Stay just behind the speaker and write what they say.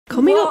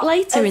Coming up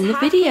later in the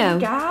video.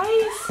 Guys,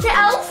 the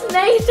elves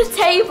made the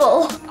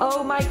table.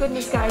 Oh my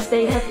goodness, guys,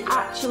 they have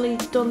actually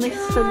done this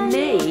for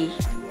me.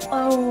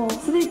 Oh.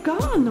 So they've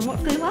gone, and what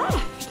have they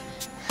left?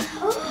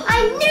 Oh,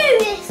 I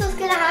knew this was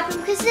going to happen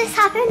because this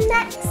happened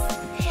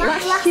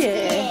last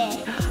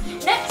year.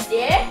 Next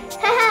year?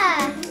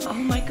 Oh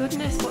my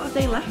goodness, what have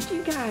they left,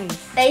 you guys?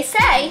 They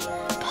say,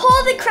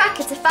 pour the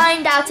cracker to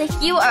find out if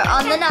you are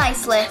on the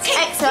nice list.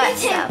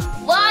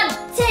 XOXO. 1,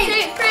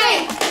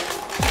 2, 3.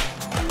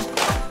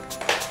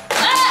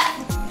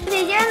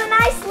 You're on the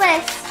nice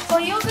list.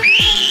 Well, you're the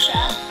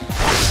pizza.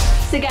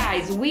 So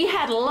guys, we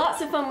had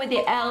lots of fun with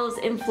the elves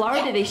in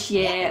Florida this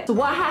year. So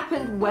what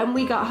happened when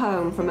we got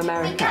home from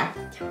America?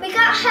 We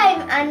got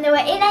home and they were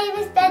in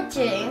Ava's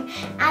bedroom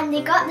and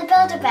they got the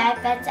Build-A-Bear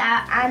beds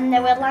out and they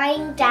were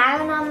lying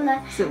down on the...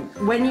 So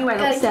when you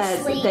went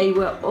upstairs, they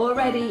were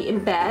already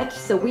in bed.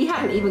 So we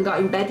hadn't even got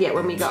in bed yet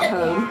when we got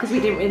home because we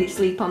didn't really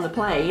sleep on the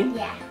plane.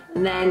 Yeah.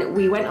 And then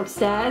we went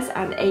upstairs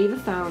and Ava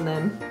found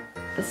them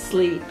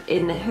asleep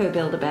in her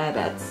Build-A-Bear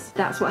beds.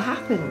 That's what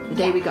happened the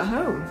day we got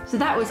home. So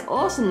that was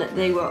awesome that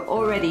they were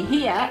already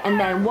here. And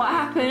then what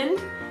happened?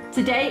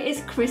 Today is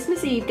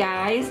Christmas Eve,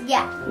 guys.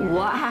 Yeah.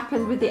 What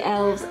happened with the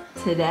elves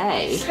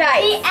today?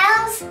 Right. The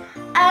elves,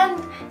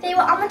 they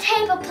were on the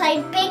table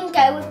playing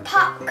bingo with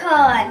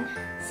popcorn.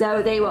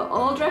 So they were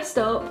all dressed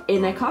up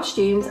in their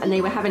costumes and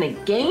they were having a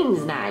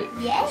games night.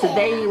 Yeah. So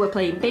they were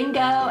playing bingo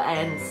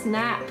and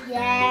snap.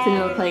 Yeah. So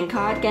they were playing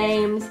card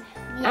games.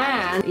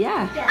 Yeah. And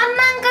yeah. And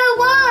Mango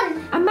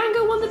won. And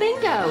Mango won the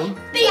bingo.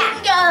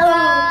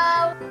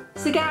 Bingo.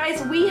 So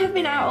guys, we have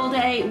been out all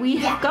day. We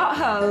have got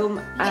home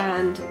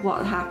and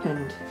what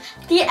happened?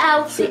 The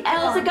elves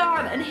are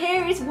gone. And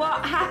here is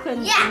what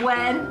happened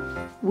when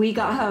we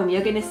got home.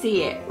 You're going to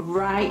see it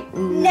right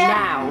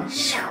now.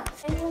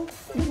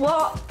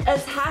 What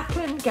has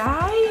happened,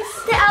 guys?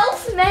 The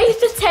elves made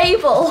the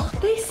table.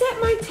 They set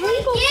my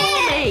table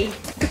for me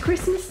for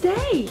Christmas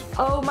Day.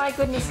 Oh my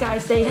goodness,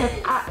 guys, they have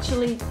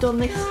actually done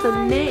this for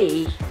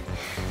me.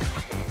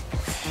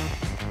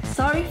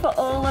 Sorry for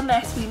all the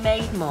mess we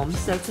made, Mum.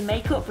 So to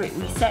make up for it,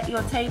 we set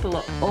your table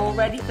up all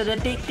ready for the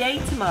big day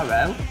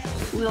tomorrow.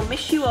 We'll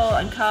miss you all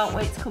and can't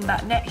wait to come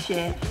back next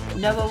year.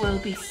 Noah will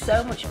be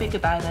so much bigger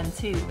by then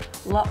too.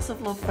 Lots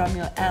of love from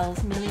your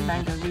elves, Millie,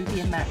 Mango,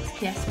 Ruby and Max.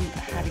 Yes, we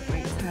had a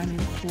great time in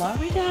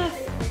Florida.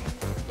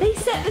 They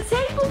set the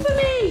table for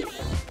me.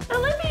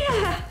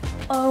 Olivia.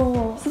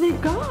 Oh. So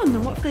they've gone,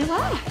 and what have they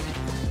left?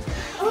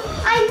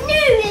 Oh, I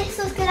knew this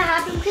was going to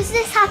happen because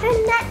this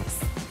happened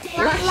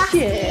last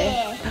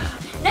year.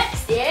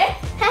 Next year?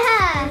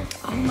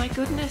 Oh my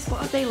goodness,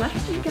 what have they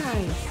left, you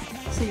guys?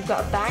 So you've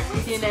got a bag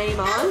with your name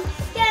on.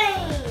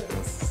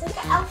 Games. Look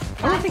at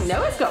Elf. Oh, I think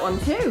Noah's got one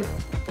too.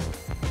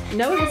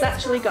 Noah has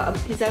actually got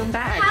his own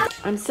bag.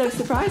 I'm so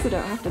surprised I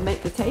don't have to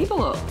make the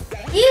table up.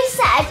 You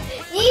said,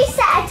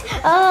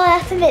 oh, I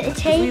have to make the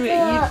table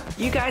up.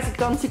 You guys had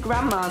gone to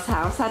Grandma's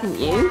house, hadn't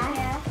you?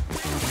 Yeah.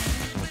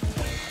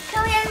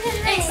 Can we open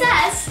It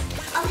says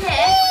on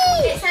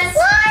here, it says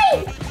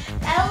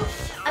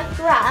Elf and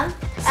Gran,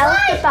 Elf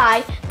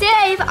goodbye.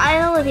 Dave, I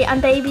am Olivia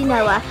and baby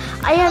Noah.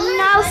 I am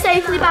now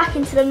safely back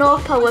into the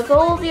North Pole with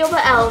all the other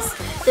elves,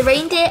 the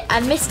reindeer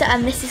and Mr.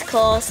 and Mrs.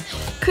 Claus.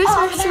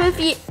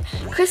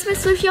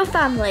 Christmas with your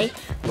family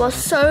was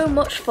so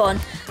much fun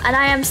and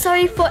I am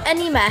sorry for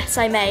any mess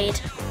I made.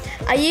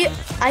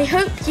 I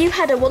hope you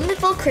had a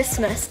wonderful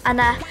Christmas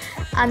and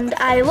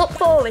I look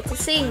forward to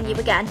seeing you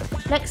again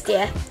next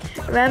year.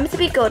 Remember to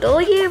be good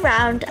all year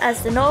round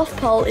as the North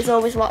Pole is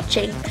always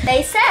watching.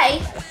 They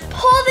say,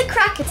 pour the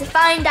cracker to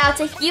find out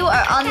if you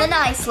are on the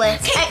nice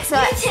list.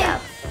 XOXO.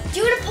 Do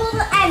you want to pull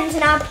the ends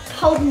and I'll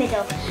pull the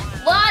middle?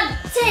 1,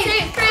 2,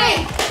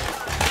 3.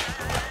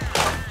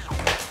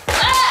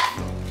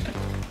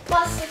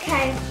 What's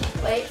okay?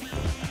 Wait.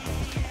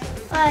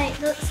 Right,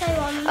 let's say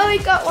one. Oh, we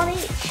got one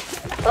each.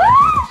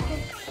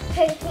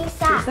 Who's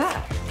that? Who's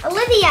that?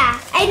 Olivia.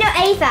 No,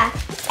 Ava.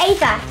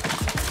 Ava.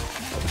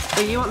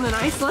 Are you on the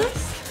nice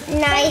list?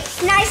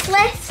 Nice list.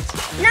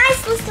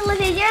 Nice list,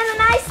 Olivia. You're on the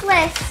nice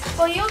list.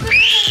 Well, you're the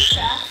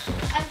producer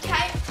and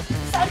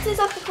Santa's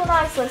official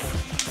nice list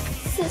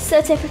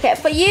certificate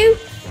for you,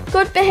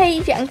 good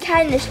behaviour and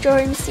kindness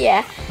during this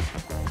year.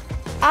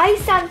 I,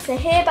 Santa,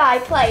 hereby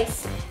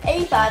place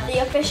Ava the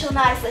official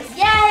nice list.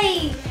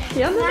 Yay!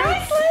 You're on the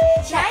nice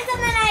list. Nice on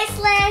the nice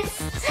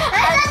list.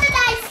 I'm on the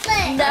nice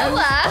list.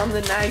 Noah. On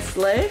the nice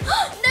list.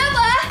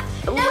 Noah.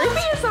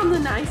 Olivia's on the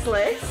nice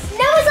list.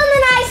 Noah's on the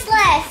nice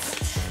list.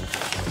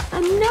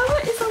 And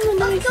Noah is on the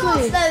nice Of course,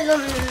 list. Noah's on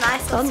the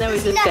nice list. Oh,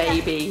 Noah's a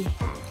baby.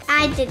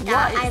 I did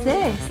that. What is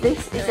this? This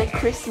is a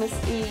Christmas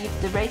Eve,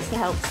 the Race to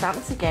Help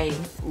Santa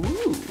game.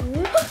 Ooh. Can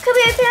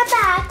we open our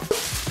bag?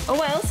 Oh,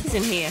 what else is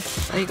in here?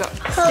 Oh, you got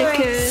Coloring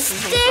stickers. And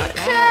things like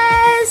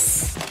that.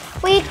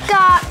 Stickers. We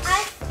got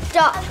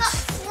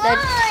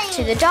dots.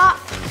 To the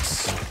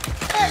dots.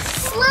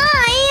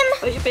 Slime.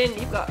 What have you been?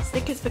 You've got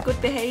stickers for good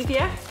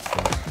behaviour.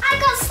 I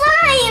got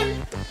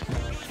slime.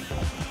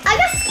 I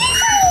got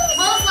stickers.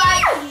 More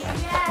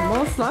slime. Yeah.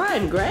 More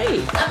slime,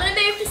 great. I'm going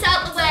to move this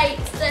out the way.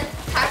 It's the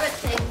carrot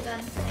thing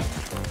then.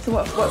 So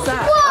what's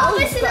that? Whoa, Oh,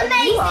 this you've is got a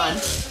new one.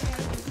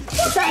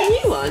 amazing. Is that a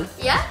new one?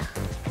 Yeah.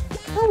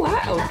 Oh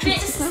wow. I think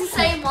it's the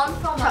same one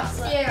from last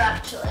year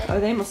actually. Oh,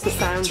 they must have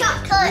found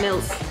Chocolate.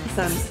 milk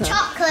Santa.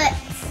 Chocolate.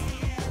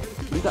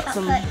 You got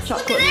some Chocolates.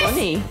 chocolate Look at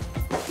money.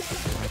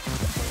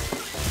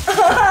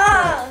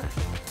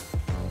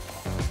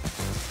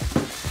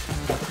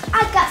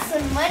 I got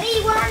some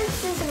money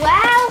ones as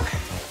well.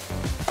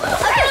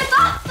 I got a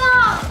bat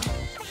bomb.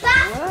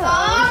 Bat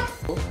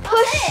bomb.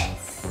 Push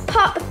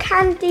pop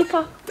candy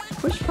pop.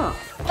 Push pop.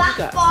 Bat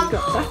You bomb.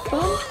 got bat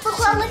bomb? Look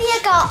what Olivia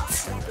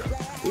got.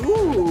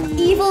 Ooh.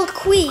 Evil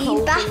Queen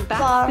Golden bat bat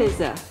bomb.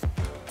 pizza.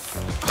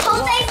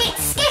 Jose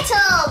gets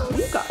Skittles.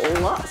 You've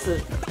got lots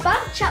of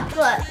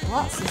Chocolate.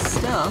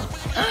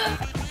 stuff.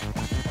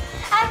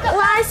 I've got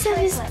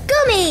License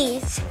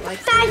gummies. Like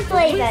 5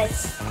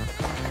 flavours.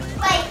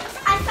 Wait,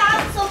 I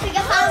found something.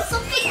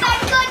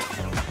 Very good.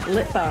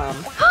 Lip balm.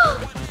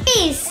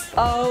 These.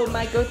 Oh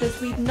my goodness,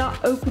 we've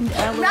not opened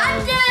LOLs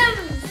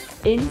Random.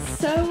 in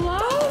so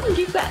long.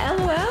 You've got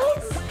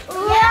LOLs?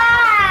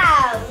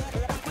 Wow.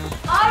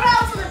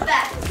 RLs are the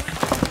best.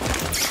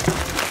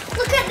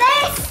 Look at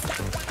this.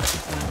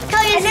 A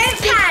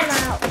notepad.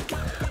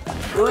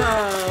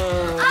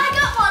 Whoa. I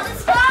got one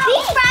as well.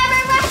 These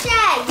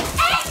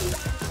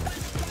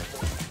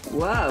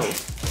Whoa.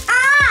 I.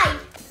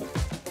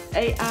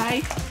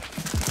 AI.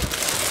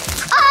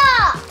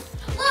 Oh.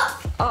 Look.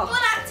 Oh.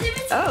 One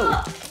activity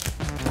Oh.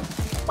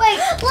 book. Wait.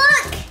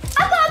 Look.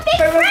 I got a big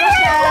Ferrero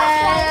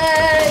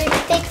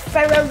Rocher. Big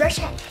Ferrero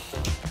Rocher.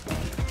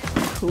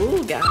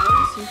 Cool, guys.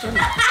 You've done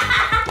it.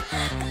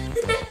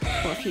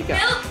 What have you got?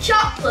 Milk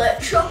chocolate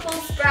truffle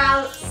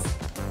sprouts.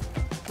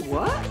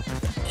 What?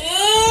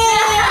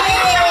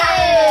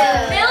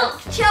 Milk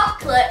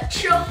chocolate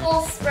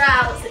truffle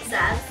sprouts, it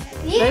says.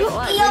 They look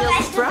like eat your real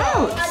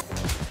vegetables.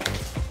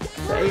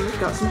 sprouts. So you've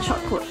got some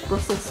chocolate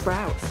Brussels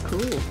sprouts.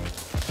 Cool.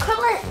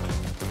 Colour.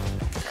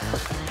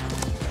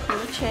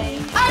 Colour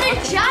change. And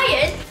a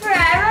giant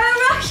Ferrero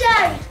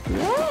Rocher.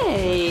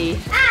 Yay.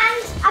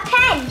 And a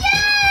pen.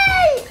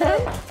 Yay! Pen.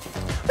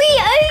 We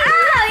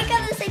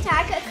got the same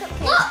time. I got a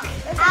cupcake. Look,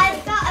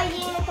 I've got a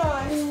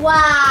unicorn.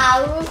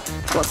 Wow.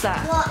 What's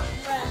that? What?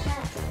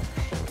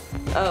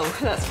 Oh,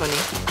 that's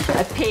funny.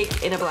 A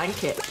pig in a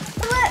blanket.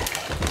 Look.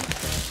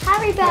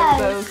 Harry Rainbow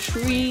Bird.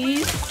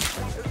 trees.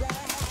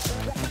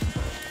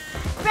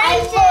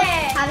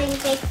 Having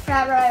big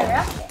Ferrero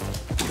Rocher.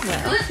 What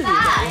else have you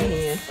got in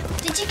here?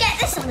 Did you get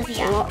this,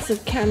 Olivia? Lots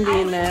of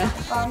candy in there.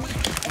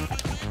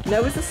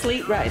 Noah's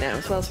asleep right now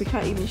as well, so we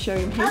can't even show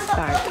him his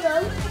bag. Did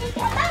you get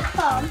that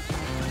from?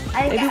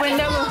 Maybe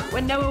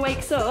when Noah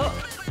wakes up,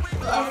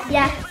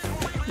 Yeah.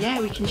 yeah,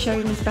 we can show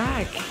him his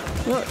bag.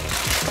 Look,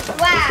 he's got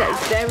Wow.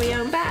 his very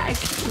own bag.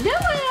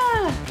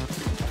 Noah!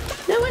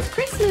 Noah's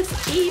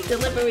Christmas Eve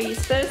delivery,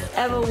 his first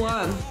ever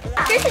one.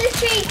 Christmas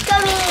tree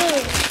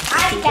gummies.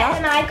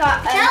 I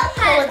got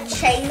coloured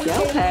chains.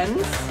 Gel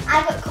pens.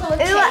 I got coloured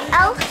chains. What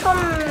else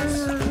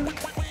from?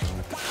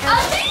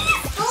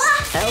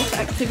 Elf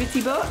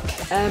activity book.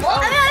 I'm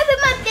gonna open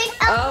my big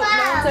elf Oh,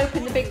 no one's bag.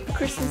 opened the big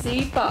Christmas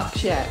Eve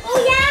box yet. Oh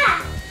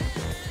yeah.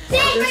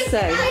 Big Just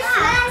say.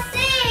 Christmas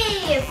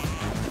Eve.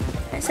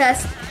 It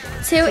says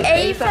to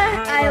Ava,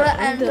 Isla,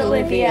 and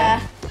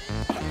Olivia.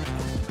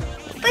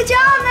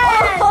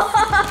 Pajamas.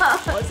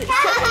 What's it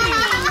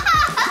saying?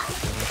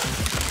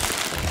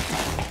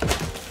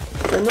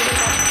 Another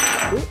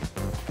box. Ooh.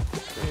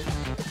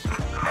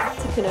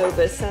 Tipping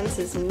over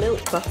Santa's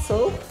milk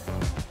bottle.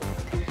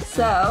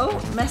 So,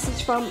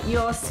 message from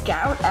your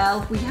scout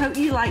elf. We hope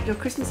you like your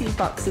Christmas Eve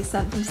boxes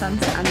sent from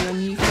Santa and your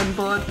new fun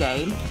board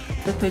game.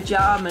 The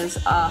pajamas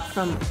are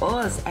from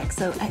us,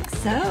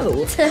 XOXO.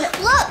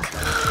 Look.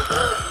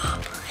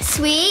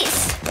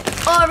 Sweets.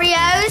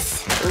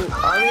 Oreos. Ooh,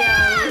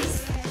 Oreos.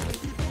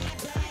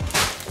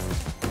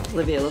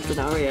 Olivia loves an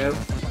Oreo.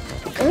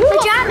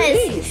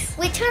 Pajamas.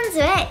 Which one's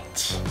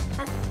which?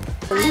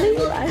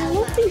 I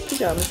love these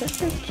pajamas. They're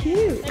so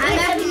cute.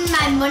 I'm opening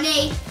my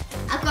money.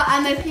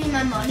 I'm opening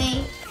my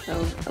money.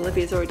 Oh,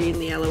 Olivia's already in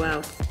the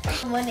LOL.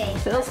 Money.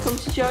 Phil's come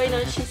to join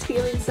us. She's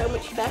feeling so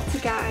much better,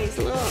 guys.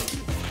 Look.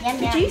 Yum,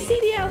 Did you see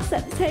the elves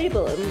at the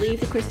table and leave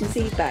the Christmas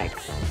Eve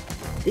bags?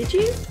 Did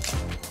you?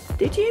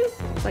 Did you?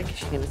 It's like, is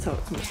she going to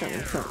talk to me? She's not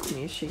going to talk to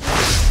me, is she?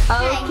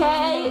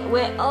 Okay,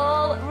 we're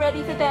all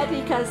ready for bed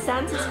because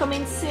Santa's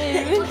coming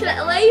soon. Looking at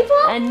the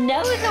label. And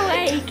Noah's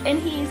awake and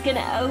he's going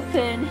to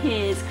open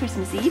his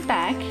Christmas Eve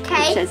bag, Okay.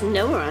 which says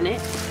Noah on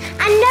it.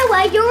 And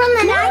Noah, you're on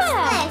the Noah.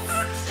 nice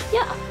list.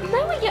 Yeah,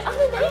 Noah, you're on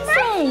the nice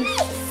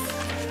list.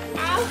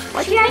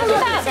 What do you think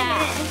about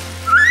that?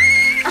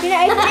 Should we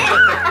open it?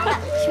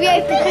 Should we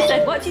open I it?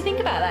 said, what do you think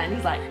about that? And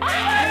he's like, ah.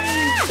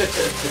 Should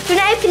we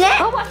open it?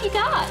 Oh, what have you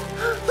got?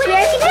 Should we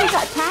open it? You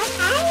got a tag?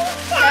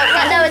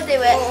 Let Noah do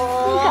it.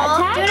 You got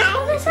a tag? Do you want to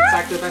pull this out?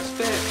 Tag the best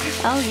bit.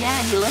 Oh yeah,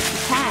 he loves the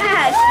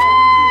tag. Tag.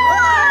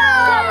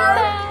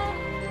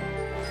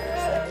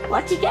 Whoa.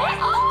 What'd you get?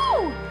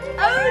 Oh!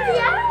 Oh, the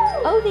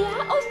owl. Oh, the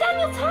owl. Oh, it's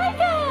Daniel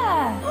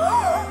Tiger.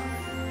 Oh,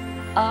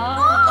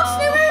 Oh.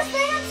 so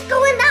let's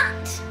go in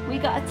that. We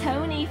got a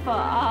Tony for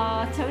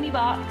our Tony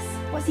box.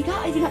 What's he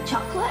got? Has he got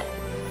chocolate?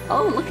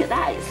 Oh, look at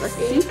that. It's a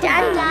super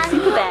bear.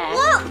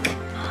 Look!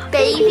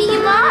 Baby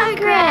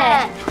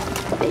Margaret!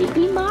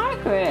 Baby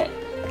Margaret.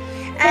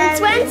 And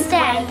it's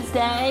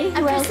Wednesday.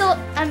 Who else?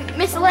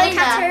 Miss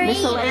Elena.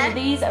 Miss Elena.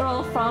 These are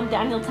all from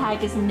Daniel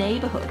Tiger's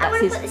Neighborhood.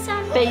 That's his put this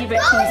on.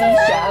 favourite TV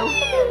show.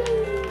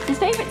 It's his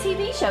favourite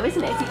TV show,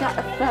 isn't it? Has he got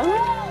a phone?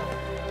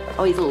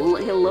 Oh,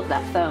 he'll love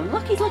that phone.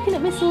 Look, he's looking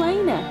at Miss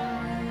Elena.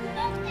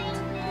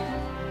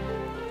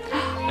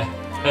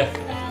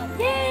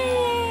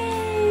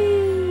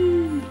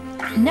 Yay!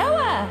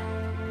 Noah,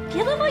 do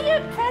you love all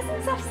your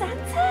presents off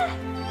Santa?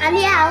 And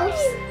the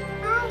elves.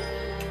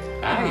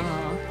 Hey,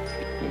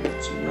 you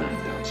got some rain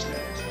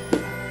downstairs.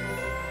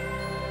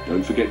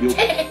 Don't forget your...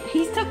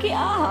 He's took it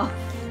off.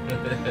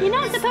 You're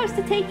not supposed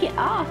to take it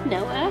off,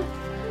 Noah.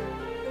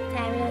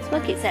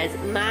 Look, it says,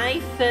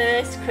 my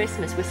first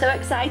Christmas. We're so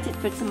excited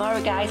for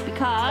tomorrow, guys,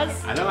 because...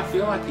 I know, I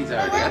feel like he's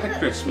already had a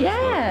Christmas.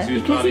 Yeah, he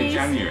was born in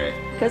January.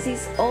 Because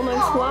he's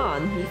almost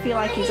one. You feel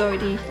like he's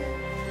already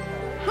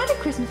had a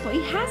Christmas, but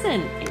he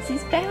hasn't. It's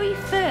his very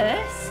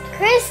first.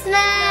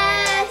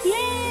 Christmas!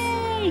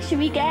 Yay! Should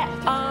we get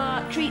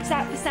our treats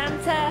out for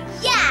Santa?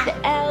 Yeah! The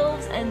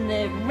elves and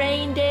the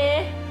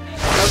reindeer.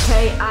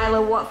 Okay,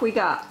 Isla, what have we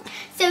got?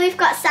 So we've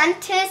got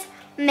Santa's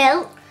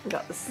milk. We've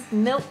got the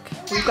milk.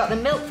 We've got the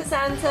milk for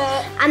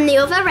Santa. And the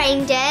other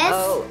reindeers.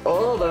 Oh,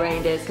 all the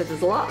reindeers, because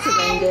there's lots of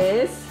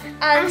reindeers.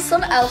 And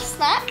some elf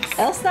snacks.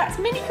 Elf snacks,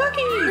 mini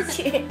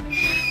cookies.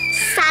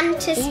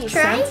 Santa's Ooh,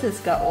 tray.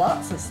 Santa's got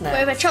lots of snacks.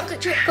 With a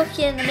chocolate chip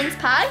cookie and a mince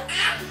pie.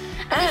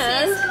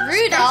 And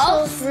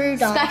Rudolph.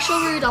 Rudolph. Special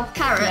Rudolph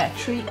carrot. yeah,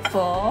 treat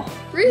for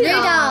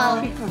Rudolph.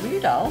 treat for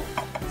Rudolph.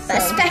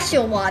 A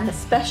special one. A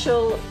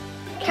special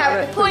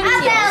Carrot for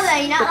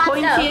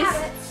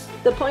pointiest.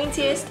 the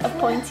pointiest of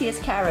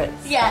pointiest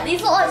carrots. Yeah,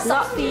 these look like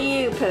Not for sausages.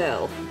 you,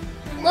 Pearl.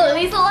 Look,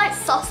 these look like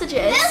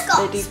sausages.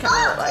 They do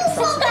kind of look like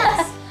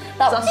sausages.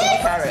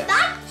 Sausage carrots.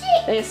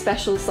 They're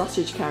special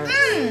sausage carrots.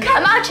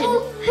 Imagine.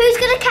 Who's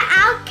gonna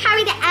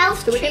carry the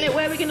elf So tree?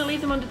 where are we going to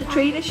leave them under the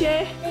tree this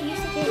year?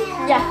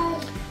 Yeah.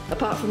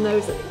 Apart from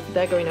those,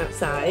 they're going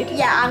outside.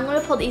 Yeah, I'm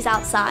gonna put these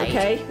outside.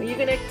 Okay, are you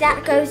going to...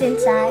 That goes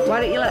inside.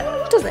 Why don't you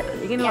does it?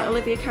 You're going to let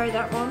Olivia carry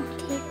that one?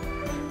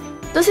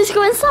 Does this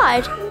go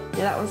inside?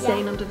 Yeah, that one's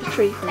staying under the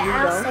tree for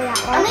I'll say Rudolph.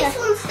 that one. And this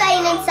one's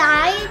staying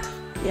inside.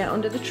 Yeah,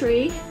 under the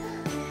tree.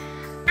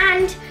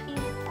 And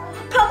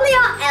probably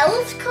our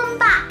elves come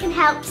back and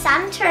help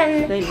Santa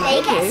and They they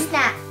might get do. a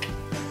snack.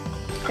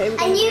 Okay, we're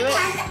going And to you do it.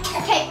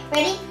 can. Okay,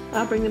 ready?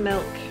 I'll bring the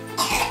milk.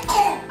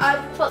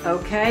 I put.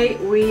 Okay,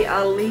 we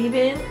are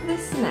leaving the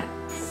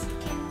snacks.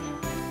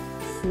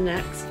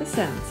 Snacks for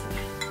Santa.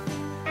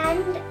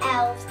 And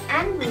elves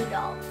and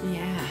Rudolph.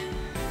 Yeah.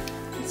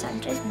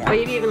 Santa's Oh, milk.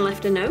 you've even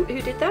left a note.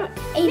 Who did that?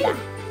 Ava.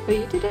 Oh,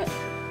 you did it.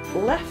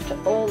 Left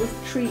all the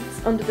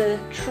treats under the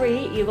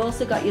tree. You've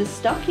also got your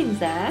stockings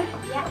there.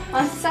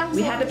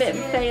 We had a bit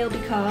of a fail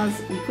because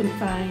we couldn't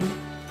find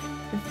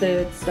the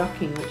third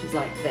stocking, which is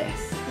like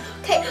this.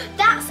 Okay,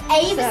 that's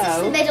Ava's just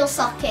So- the middle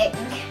stocking.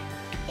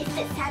 Is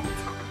it Santa?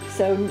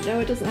 So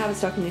Noah doesn't have a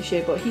stocking this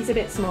year, but he's a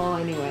bit small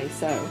anyway,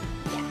 so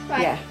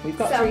Right. yeah, we've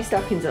got 3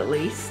 stockings at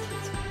least.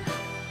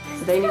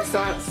 So they need to go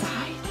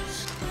outside.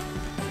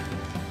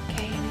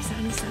 Okay, any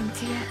sign of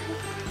Santa yet?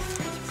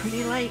 It's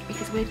pretty late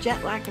because we're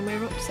jet lagged and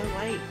we're up so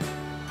late.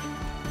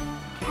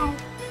 Okay. Not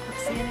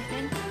see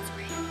anything?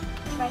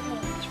 Right here.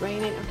 It's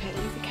raining. Okay,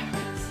 leave the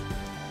carrots.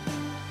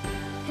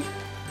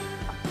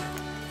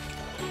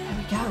 There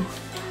we go.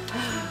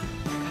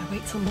 Gotta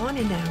wait till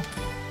morning now.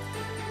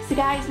 So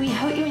guys, we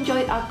hope you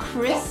enjoyed our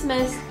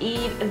Christmas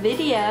Eve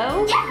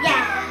video.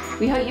 Yeah.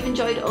 We hope you've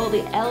enjoyed all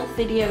the elf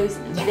videos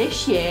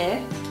this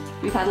year.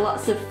 We've had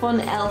lots of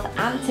fun elf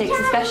antics,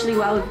 especially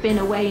while we've been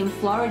away in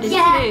Florida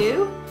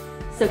too.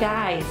 So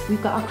guys,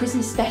 we've got our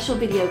Christmas special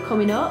video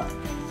coming up.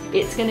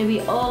 It's going to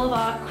be all of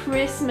our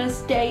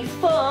Christmas Day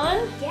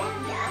fun.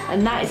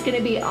 And that is going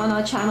to be on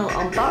our channel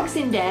on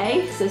Boxing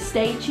Day. So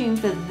stay tuned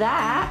for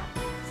that.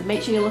 So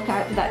make sure you look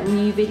out for that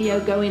new video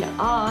going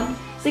on.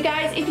 So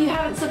guys, if you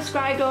haven't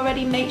subscribed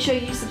already, make sure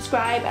you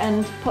subscribe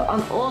and put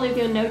on all of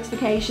your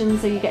notifications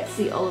so you get to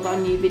see all of our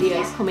new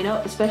videos coming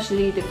up,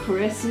 especially the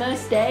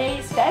Christmas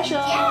Day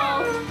special.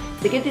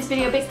 So give this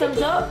video a big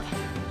thumbs up.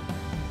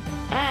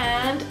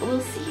 And we'll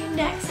see you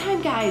next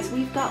time, guys.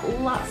 We've got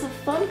lots of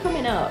fun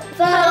coming up.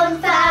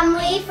 Fun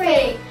Family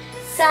Free.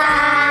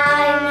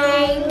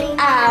 Signing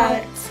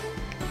out.